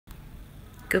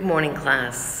Good morning,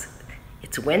 class.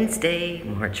 It's Wednesday,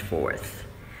 March 4th.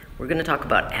 We're going to talk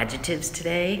about adjectives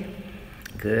today.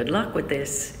 Good luck with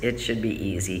this. It should be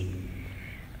easy.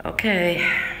 Okay,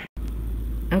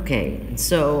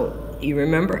 so you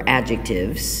remember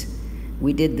adjectives.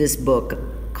 We did this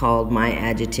book called My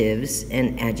Adjectives,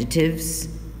 and adjectives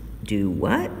do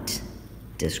what?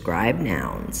 Describe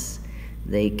nouns.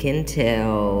 They can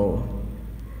tell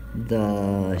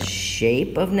the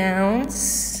shape of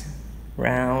nouns,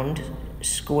 round,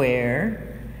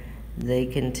 square. They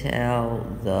can tell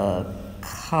the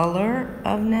color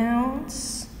of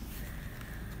nouns,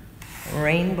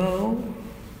 rainbow,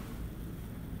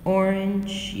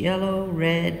 orange, yellow,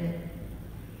 red.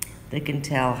 They can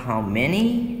tell how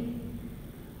many,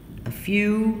 a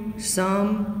few,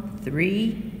 some,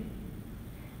 three.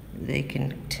 They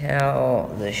can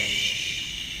tell the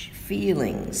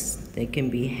feelings. They can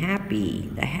be happy,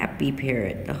 the happy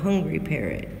parrot, the hungry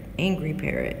parrot, angry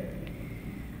parrot,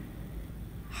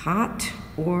 hot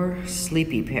or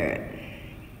sleepy parrot.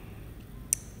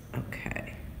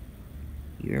 Okay,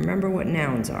 you remember what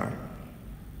nouns are.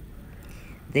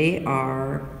 They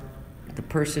are the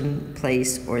person,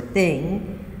 place, or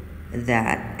thing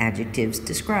that adjectives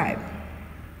describe.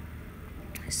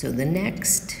 So the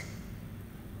next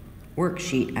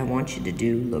worksheet I want you to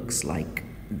do looks like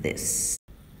this.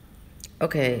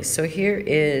 Okay, so here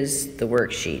is the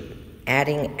worksheet,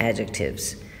 adding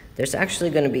adjectives. There's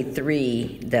actually going to be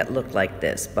 3 that look like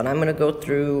this, but I'm going to go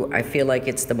through, I feel like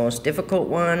it's the most difficult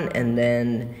one, and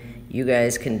then you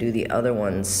guys can do the other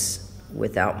ones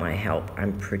without my help,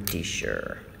 I'm pretty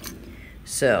sure.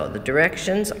 So the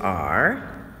directions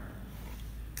are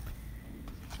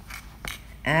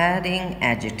adding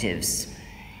adjectives.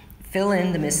 Fill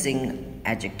in the missing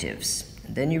adjectives.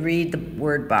 Then you read the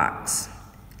word box.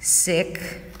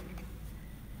 Sick,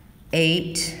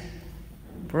 ate,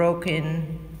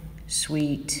 broken,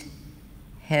 sweet,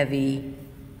 heavy,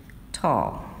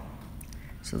 tall.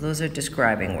 So those are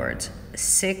describing words.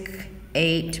 Sick,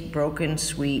 ate, broken,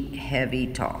 sweet, heavy,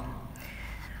 tall.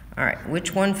 All right,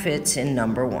 which one fits in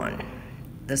number 1?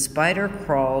 The spider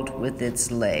crawled with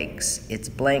its legs, its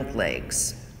blank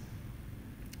legs.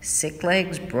 Sick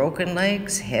legs, broken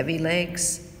legs, heavy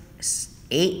legs,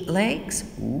 8 legs?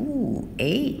 Ooh,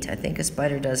 8. I think a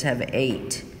spider does have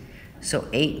 8. So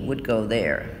 8 would go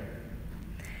there.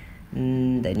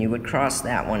 Then you would cross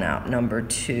that one out. Number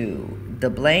 2. The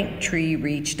blank tree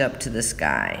reached up to the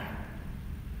sky.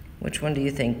 Which one do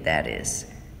you think that is?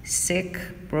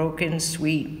 Sick, broken,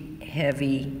 sweet,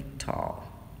 heavy,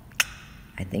 tall.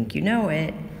 I think you know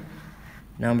it.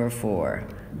 Number 4.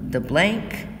 The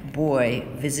blank boy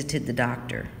visited the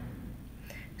doctor.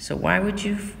 So why would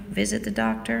you visit the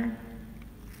doctor?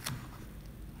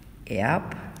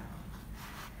 Yep.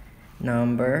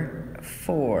 Number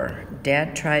 4.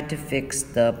 Dad tried to fix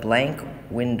the blank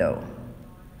window.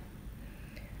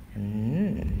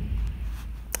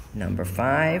 Number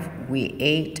 5. We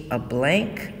ate a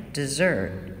blank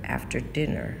dessert after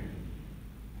dinner.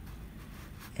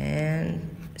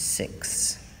 And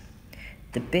 6.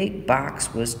 The big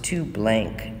box was too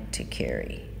blank to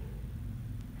carry.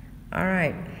 All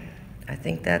right, I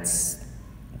think that's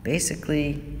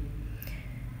basically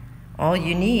all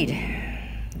you need.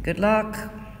 Good luck.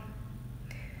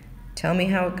 Tell me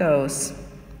how it goes.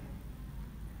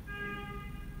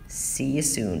 See you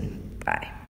soon. Bye.